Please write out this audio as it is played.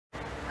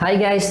Hi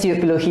guys,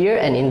 Pilo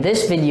here, and in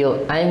this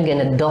video, I'm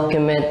gonna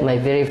document my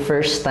very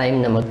first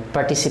time na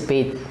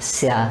mag-participate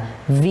sa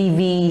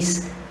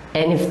VeVe's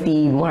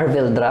NFT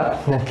Marvel Drop.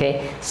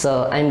 Okay,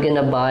 so I'm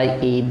gonna buy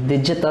a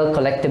digital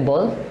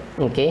collectible,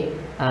 okay,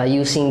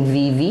 using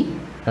VeVe.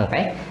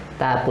 Okay,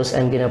 tapos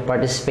I'm gonna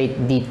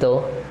participate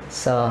dito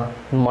sa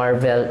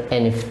Marvel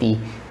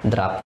NFT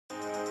Drop.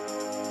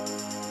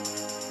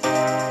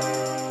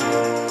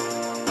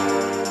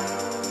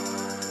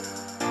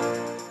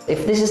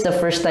 If this is the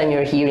first time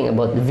you're hearing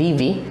about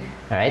VeVe,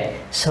 alright,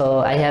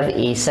 so I have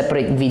a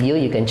separate video,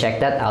 you can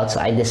check that out. So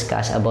I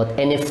discuss about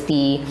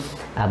NFT,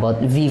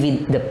 about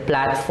VeVe, the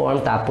platform,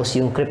 tapos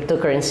yung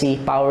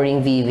cryptocurrency powering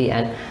VeVe,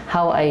 and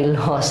how I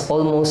lost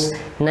almost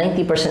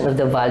 90% of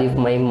the value of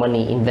my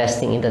money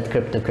investing in that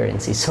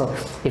cryptocurrency. So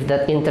if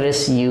that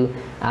interests you,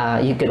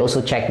 you can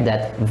also check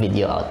that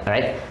video out,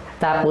 alright?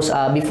 Tapos,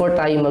 before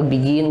tayo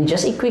mag-begin,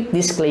 just a quick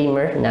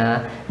disclaimer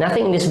na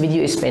nothing in this video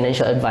is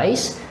financial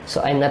advice.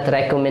 So, I'm not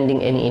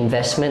recommending any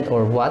investment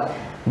or what.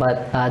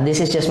 But,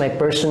 this is just my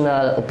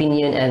personal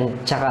opinion and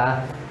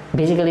tsaka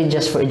basically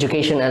just for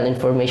educational and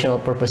informational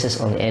purposes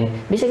only. And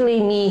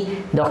basically me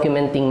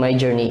documenting my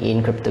journey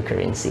in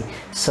cryptocurrency.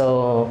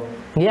 So,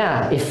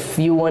 yeah, if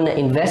you want to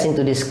invest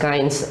into this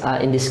kind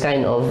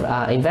of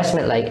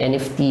investment like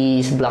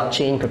NFTs,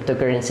 blockchain,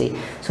 cryptocurrency,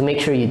 so make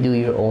sure you do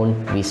your own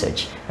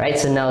research. Right,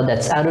 so now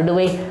that's out of the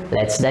way,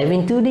 let's dive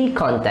into the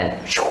content.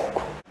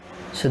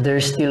 So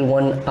there's still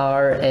 1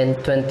 hour and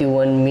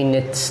 21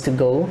 minutes to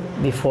go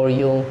before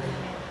yung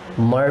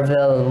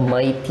Marvel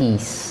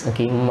Mighties,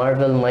 okay,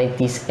 Marvel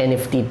Mighties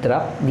NFT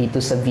drop dito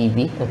sa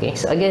VeVe. Okay,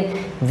 so again,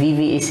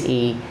 VeVe is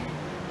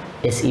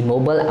a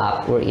mobile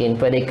app wherein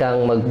pwede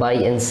kang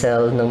mag-buy and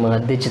sell ng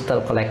mga digital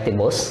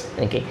collectibles.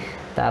 Okay,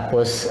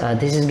 tapos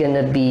this is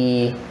gonna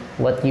be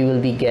what you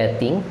will be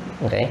getting.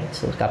 Okay,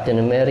 so Captain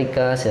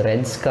America, si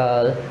Red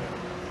Skull,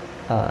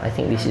 I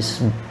think this is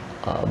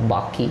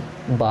Bucky,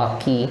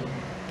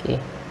 okay,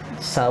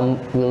 Sam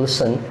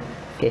Wilson.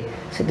 Okay,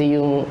 so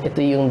ito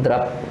yung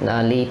drop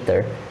na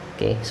later.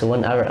 Okay, so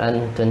 1 hour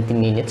and 20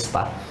 minutes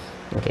pa.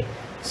 Okay,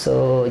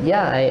 so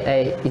yeah,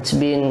 it's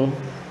been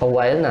a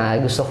while na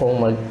gusto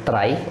kong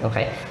mag-try.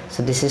 Okay,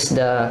 so this is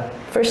the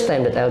first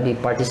time that I'll be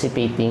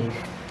participating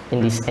in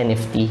this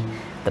NFT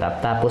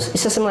drop. Tapos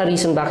isa sa mga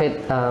reason bakit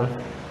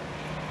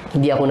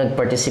hindi ako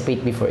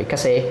nag-participate before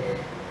kasi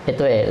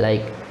ito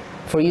like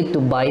for you to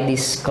buy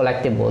these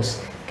collectibles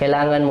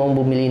kailangan mong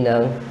bumili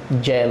ng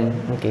gem.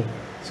 Okay,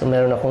 so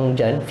meron akong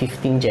dyan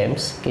 15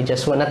 gems. Okay,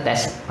 just wanna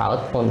test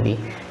out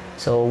only.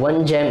 So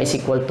 1 gem is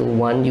equal to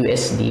 1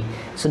 USD.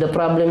 So the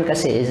problem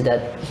kasi is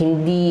that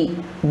hindi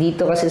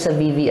dito kasi sa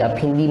VeVe app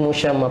hindi mo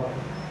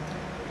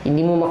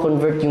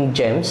ma-convert yung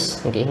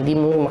gems, okay? Hindi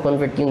mo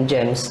ma-convert yung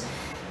gems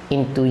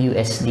into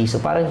USD.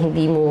 So parang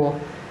hindi mo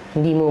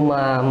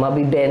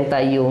mabibenta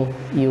yung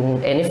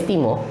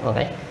NFT mo,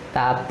 okay?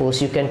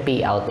 Tapos you can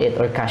pay out it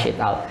or cash it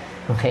out.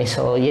 Okay?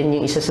 So yan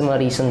yung isa sa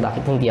mga reason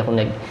bakit hindi ako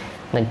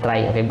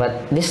nag-try. Okay,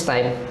 but this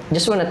time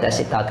just wanna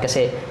test it out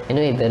kasi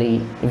anyway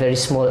very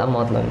small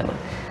amount lang naman.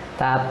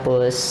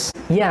 Tapos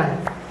yeah,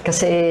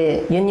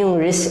 kasi yun yung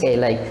risk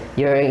like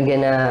you're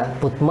gonna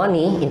put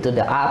money into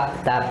the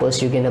app, tapos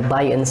you're gonna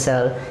buy and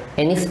sell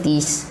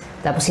NFTs,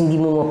 tapos hindi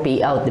mo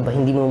ma-pay out, di ba?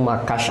 Hindi mo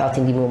ma-cash out,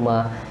 hindi mo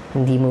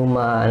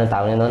ano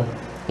tawag na nun,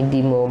 hindi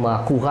mo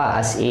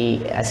makuha as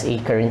a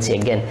currency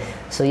again.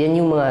 So yan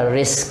yung mga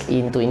risk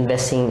into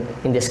investing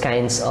in this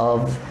kinds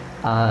of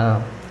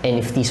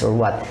NFTs or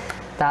what.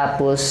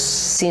 Tapos,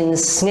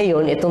 since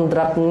ngayon, itong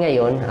drop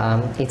ngayon,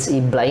 it's a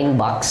blind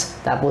box.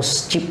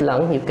 Tapos, cheap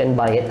lang. You can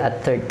buy it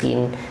at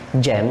 13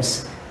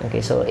 gems.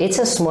 Okay, so it's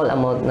a small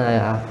amount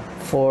na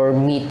for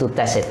me to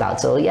test it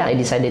out. So, yeah, I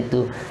decided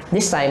to,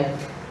 this time,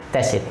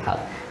 test it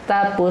out.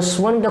 Tapos,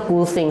 one of the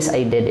cool things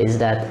I did is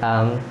that,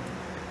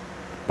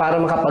 para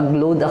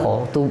makapag-load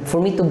ako, for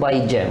me to buy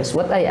gems,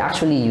 what I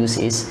actually use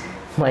is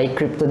my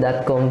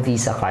cryptocom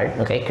Visa card.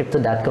 Okay,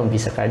 crypto.com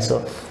Visa card.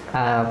 So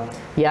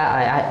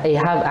yeah, I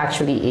have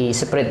actually a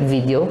separate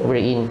video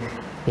wherein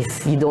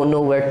if you don't know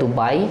where to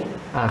buy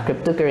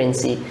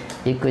cryptocurrency,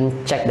 you can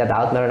check that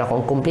out. Meron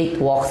akong complete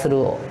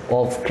walkthrough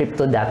of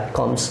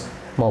crypto.com's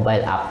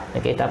mobile app.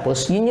 Okay,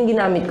 tapos yun yung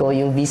ginamit ko,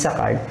 yung Visa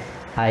card.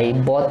 I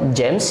bought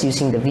gems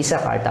using the Visa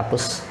card,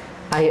 tapos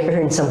I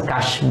earned some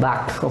cash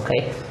back,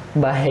 okay,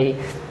 by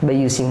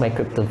using my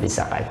crypto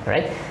Visa card,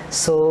 right?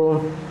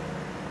 So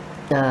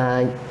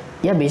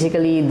yeah,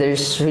 basically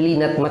there's really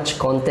not much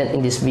content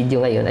in this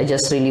video ngayon. I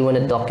just really want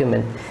to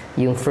document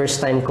yung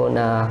first time ko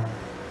na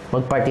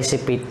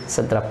mag-participate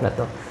sa drop na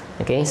to.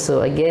 Okay,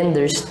 so again,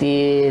 there's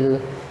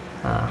still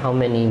how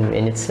many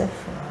minutes left?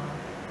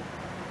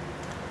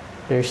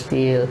 There's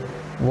still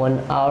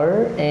 1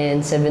 hour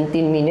and 17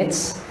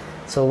 minutes.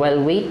 So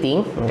while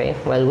waiting,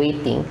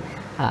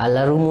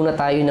 laro muna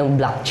tayo ng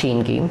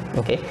blockchain game.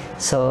 Okay,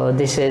 so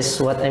this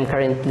is what I'm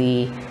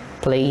currently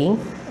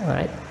playing.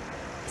 Alright,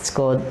 it's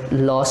called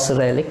Lost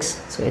Relics.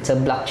 So it's a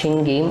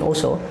blockchain game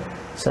also.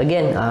 So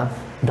again,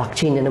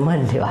 blockchain na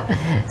naman, di ba?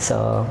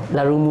 So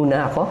laro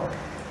muna ako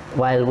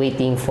while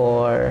waiting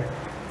for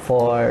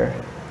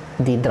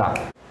the drop.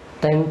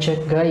 Time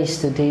check guys,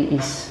 today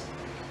is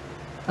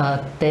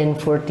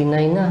 10:49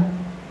 na.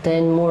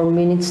 10 more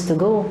minutes to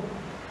go.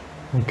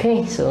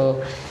 Okay,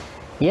 so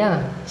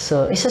yeah.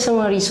 So isa sa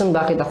mga reason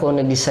bakit ako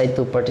nag-decide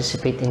to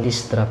participate in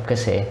this drop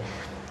kasi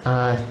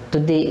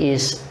today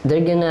is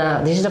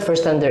this is the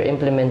first time they're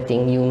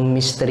implementing yung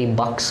mystery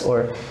box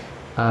or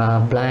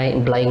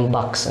blind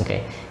box.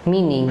 Okay,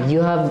 meaning you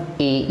have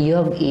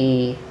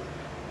a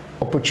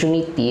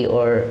opportunity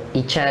or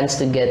a chance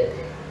to get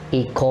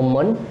a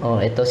common.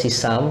 Ito si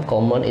Sam,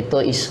 common. Ito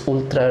is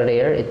ultra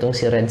rare. Itong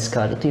si Red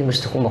Skull. Ito yung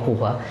gusto kong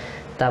makuha.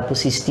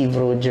 Tapos si Steve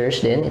Rogers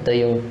din. Ito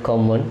yung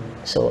common.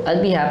 So I'll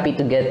be happy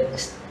to get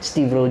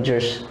Steve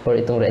Rogers or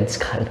itong Red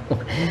Skull.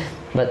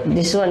 But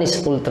this one is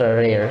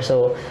ultra rare.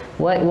 So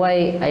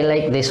why I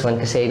like this one?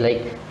 Kasi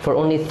like for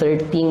only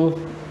 $13,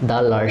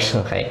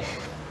 okay,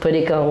 pwede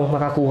kang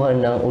makakuha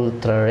ng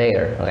ultra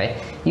rare. Okay,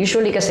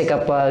 usually kasi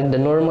kapag the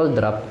normal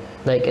drop,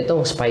 like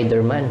itong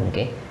Spider-Man,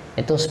 okay,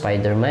 itong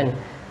Spider-Man,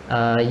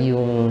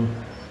 yung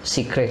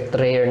secret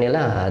rare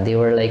nila, they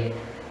were like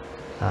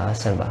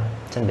saan ba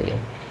yun?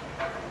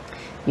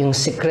 Yung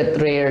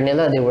secret rare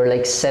nila, they were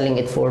like selling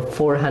it for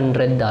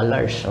 $400.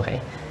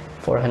 Okay,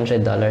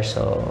 $400.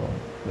 So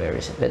where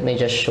is it? Let me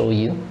just show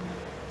you.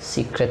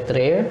 Secret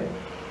rare.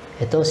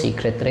 Ito,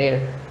 secret rare.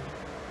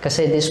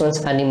 Kasi this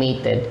one's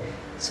animated.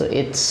 So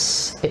it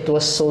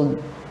was sold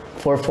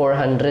for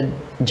 400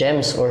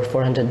 gems or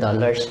 $400.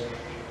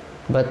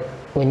 But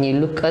when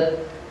you look at,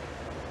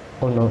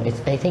 oh no,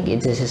 I think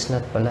this is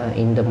not pala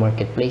in the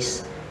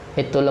marketplace.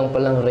 Ito lang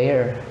palang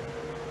rare.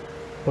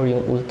 Or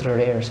yung ultra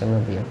rare. Saan na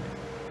ba yun?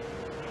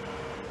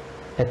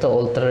 Ito,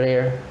 ultra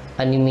rare.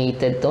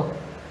 Animated to.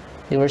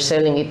 They were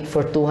selling it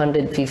for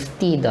 $250.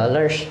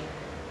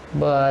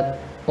 But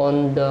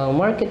on the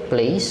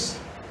marketplace,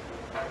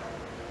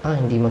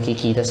 hindi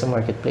makikita sa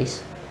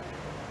marketplace.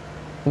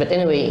 But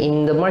anyway,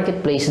 in the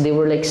marketplace, they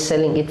were like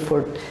selling it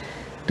for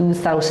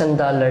 $2,000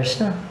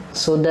 na.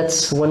 So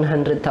that's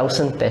 100,000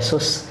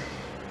 pesos.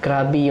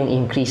 Grabe yung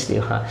increase,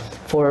 di ba?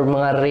 For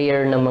mga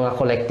rare na mga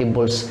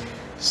collectibles.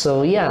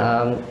 So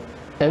yeah,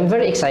 I'm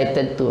very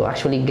excited to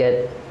actually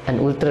get an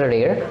ultra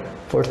rare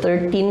for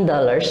 $13.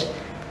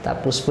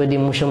 Tapos pwede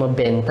mo siya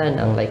mabenta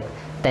ng like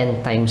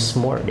 10 times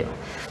more, di ba?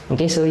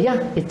 Okay, so yeah,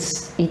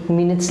 it's 8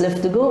 minutes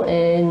left to go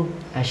and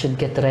I should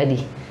get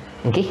ready.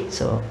 Okay,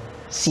 so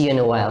see you in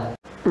a while.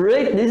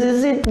 Right, this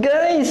is it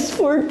guys.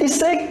 40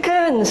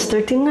 seconds.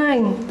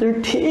 39,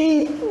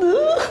 38.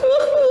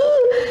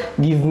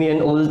 Give me an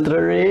ultra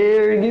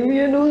rare. Give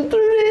me an ultra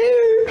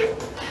rare.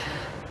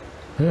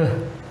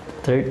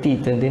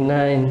 30,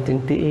 29,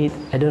 28.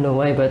 I don't know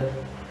why, but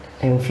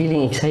I'm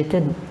feeling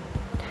excited.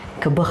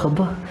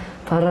 Kaba.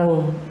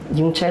 Parang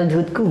yung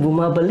childhood ko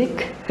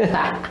bumabalik.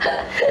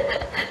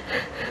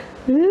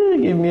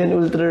 Give me an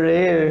ultra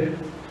rare.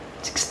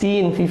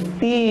 16,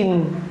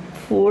 15,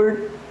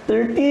 4,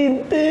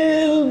 13,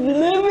 12,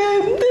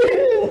 11,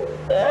 10,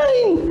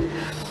 9,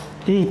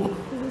 8,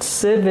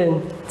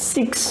 7,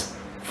 6,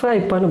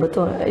 5. Paano ba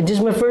to? This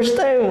is my first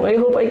time. I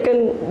hope I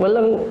can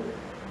walang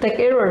tech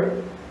error.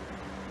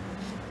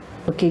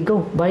 Okay,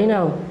 go. Buy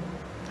now.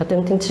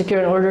 Attempting to secure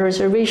an order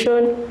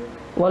reservation.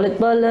 Wallet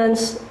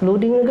balance.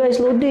 Loading na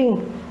guys,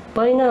 loading.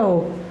 Buy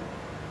now.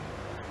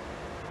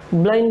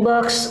 Blind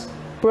box.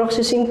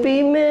 Processing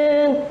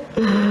payment.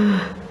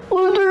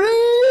 Order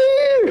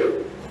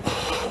rare.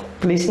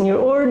 Placing your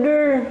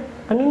order.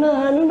 Ano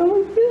na?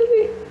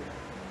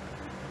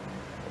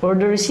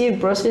 Order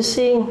received.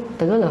 Processing.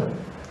 Tagal ah.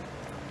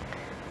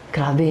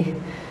 Grabe.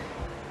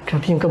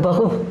 Grabe yung kaba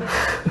ko.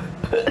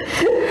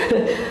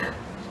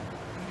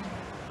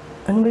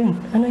 Ano ba yun?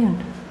 Ano yun?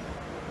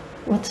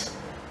 What's...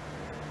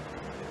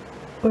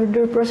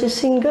 Order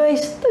processing,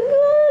 guys.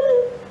 Tagal.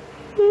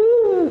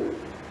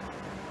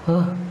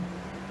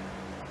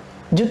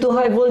 Due to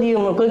high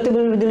volume,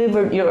 collectible will be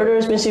delivered. Your order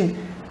has been received.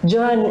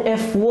 John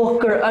F.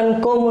 Walker,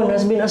 uncommon,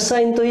 has been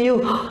assigned to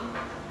you.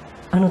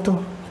 Ano to?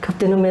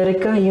 Captain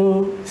America,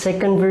 yung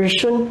second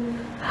version.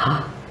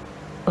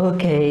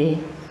 Okay.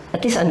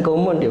 At least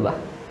uncommon, di ba?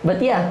 But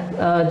yeah,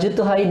 due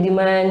to high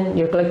demand,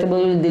 your collectible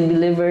will be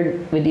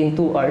delivered within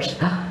 2 hours.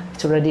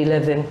 It's already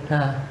 11.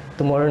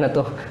 Tomorrow na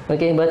to.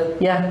 Okay, but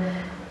yeah,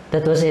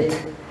 that was it.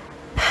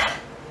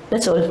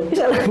 That's all.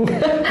 Isa lang.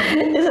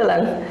 Isa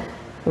lang.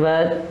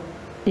 But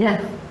yeah,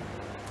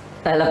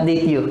 I'll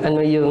update you.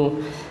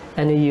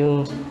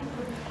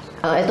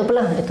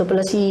 Ito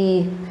pala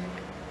si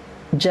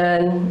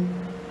John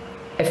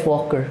F.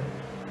 Walker.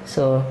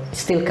 So,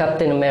 still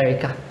Captain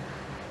America.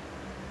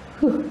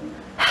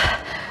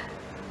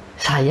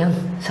 Sayang.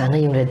 Sana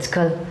yung Red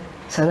Skull.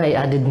 Sana I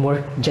added more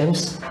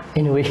gems.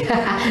 Anyway.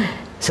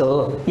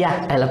 So,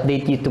 yeah, I'll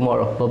update you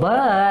tomorrow.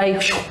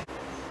 Bye-bye!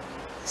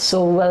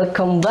 So,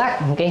 welcome back.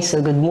 Okay, so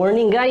good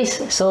morning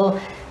guys. So,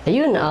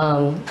 ayun,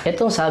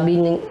 itong sabi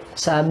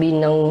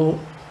ng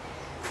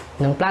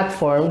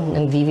platform,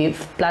 ng VeVe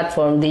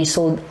platform, they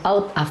sold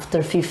out after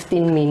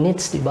 15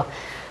 minutes, diba?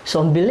 So,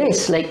 ang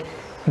bilis. Like,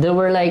 there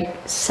were like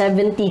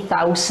 70,000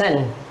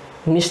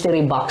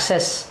 mystery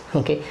boxes.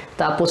 Okay?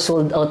 Tapos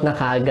sold out na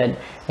kaagad.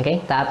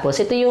 Okay? Tapos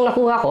ito yung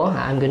nakuha ko.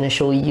 I'm gonna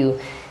show you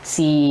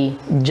si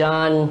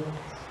John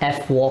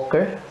F.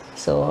 Walker.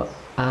 So,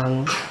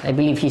 I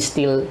believe he's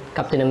still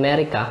Captain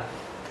America.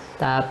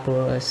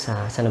 Tapos,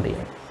 saan ba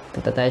yun?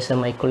 Punta tayo sa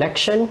my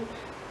collection.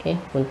 Okay?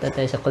 Punta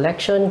tayo sa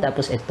collection.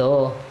 Tapos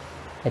ito.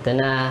 Ito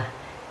na.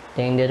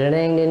 Ding, ding,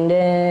 ding, ding,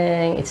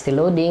 ding. It's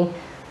still loading.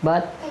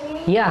 But,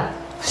 yeah.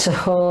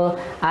 So,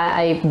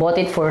 I bought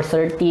it for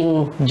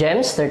 13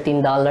 gems,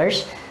 $13.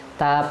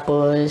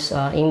 Tapos,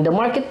 in the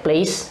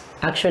marketplace,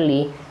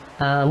 actually,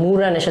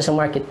 mura na siya sa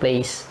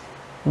marketplace.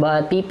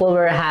 But people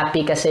were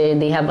happy kasi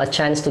they have a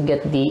chance to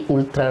get the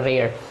ultra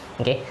rare.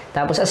 Okay?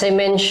 Tapos, as I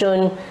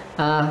mentioned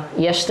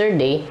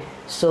yesterday,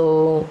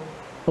 so,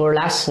 or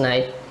last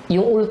night,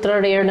 yung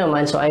ultra rare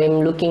naman, so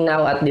I'm looking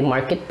now at the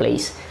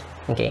marketplace.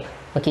 Okay?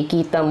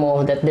 Makikita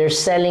mo that they're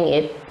selling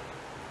it.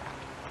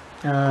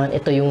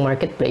 Ito yung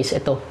marketplace.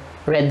 Ito,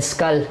 Red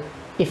Skull.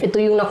 If ito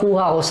yung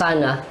nakuha ko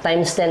sana,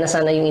 times 10 na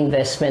sana yung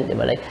investment.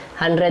 Diba? Like,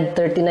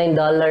 $139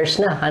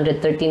 na.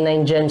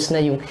 139 gems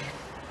na yung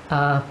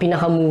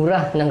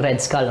pinakamura ng Red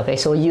Skull. Okay?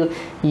 So,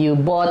 you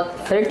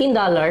bought $13,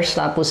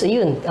 tapos,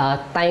 ayun,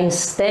 times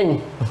 10.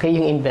 Okay,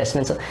 yung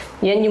investment. So,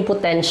 yan yung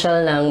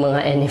potential ng mga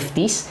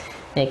NFTs.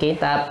 Okay?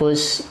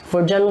 Tapos,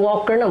 for John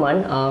Walker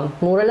naman,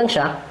 mura lang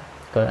siya.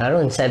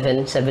 Around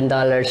 $7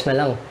 na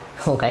lang.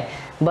 Okay?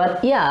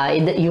 But yeah,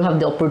 you have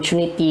the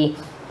opportunity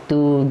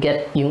to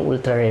get yung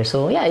ultra rare.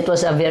 So yeah, it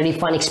was a very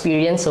fun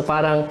experience. So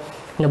parang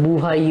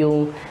nabuhay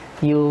yung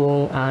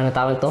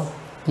natawag to,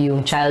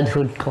 yung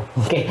childhood ko.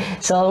 Okay?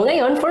 So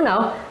ngayon, for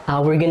now,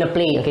 we're gonna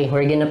play. Okay?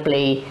 We're gonna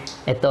play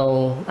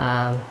itong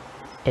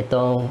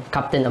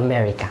Captain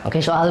America.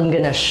 Okay? So I'm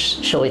gonna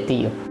show it to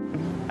you.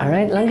 All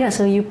right, Langga.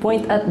 So you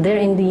point at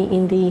there in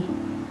the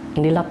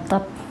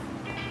laptop.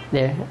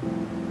 There.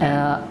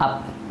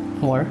 Up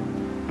more.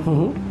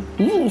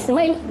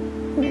 Smile.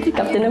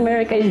 Captain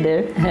America is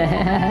there.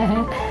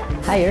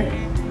 Higher.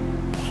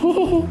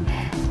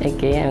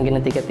 Okay, I'm gonna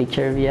take a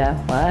picture of you.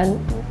 1,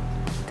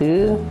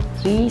 2,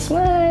 3,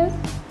 smile.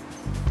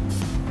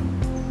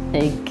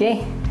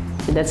 Okay,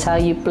 so that's how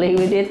you play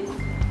with it.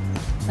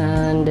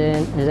 And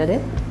then, is that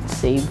it?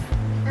 Save.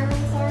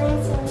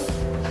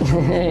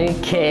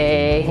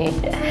 Okay.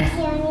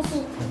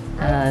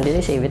 Did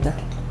I save it na?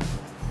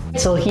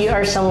 So here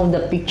are some of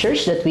the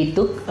pictures that we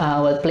took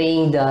while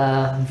playing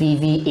the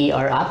VeVe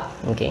AR app.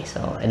 Okay,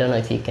 so I don't know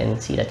if you can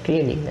see that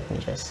clearly. Let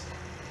me just...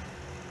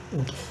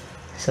 Okay.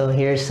 So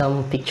here's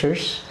some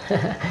pictures.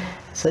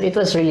 So it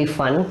was really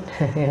fun.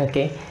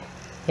 Okay,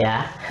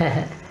 yeah.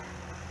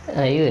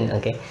 Ayun,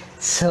 okay.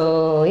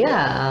 So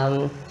yeah,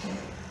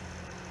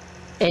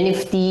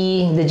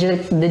 NFT,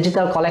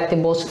 digital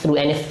collectibles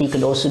through NFT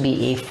could also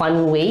be a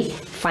fun way,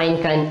 fun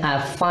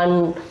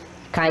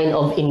kind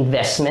of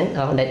investment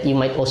that you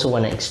might also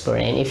want to explore.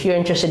 And if you're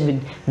interested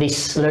with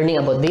this, learning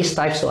about this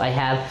type, so I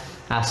have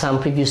some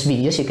previous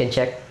videos you can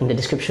check in the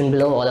description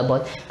below, all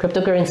about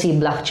cryptocurrency,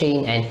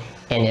 blockchain, and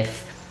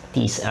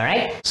NFTs. All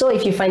right. So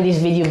if you find this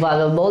video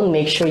valuable,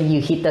 make sure you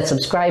hit that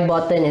subscribe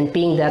button and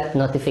ping that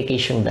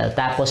notification bell.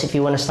 Tapos, if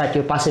you want to start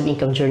your passive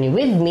income journey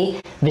with me,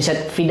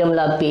 visit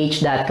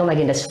freedomlabph.com.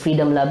 Again, that's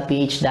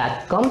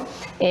freedomlabph.com.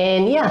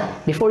 And yeah,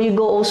 before you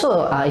go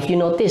also, if you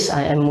notice,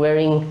 I'm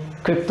wearing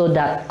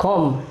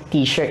crypto.com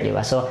t-shirt,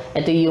 diba? So,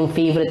 ito yung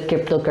favorite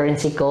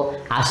cryptocurrency ko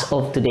as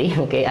of today,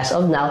 okay? As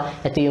of now,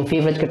 ito yung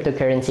favorite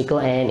cryptocurrency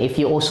ko. And if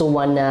you also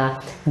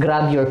wanna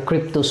grab your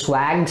crypto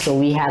swag, so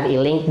we have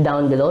a link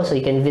down below, so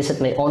you can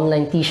visit my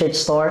online t-shirt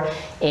store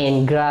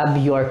and grab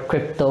your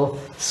crypto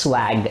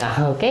swag,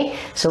 okay?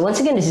 So, once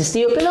again, this is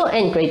Tiyo Pilo,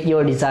 and create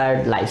your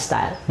desired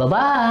lifestyle.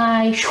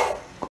 Bye-bye!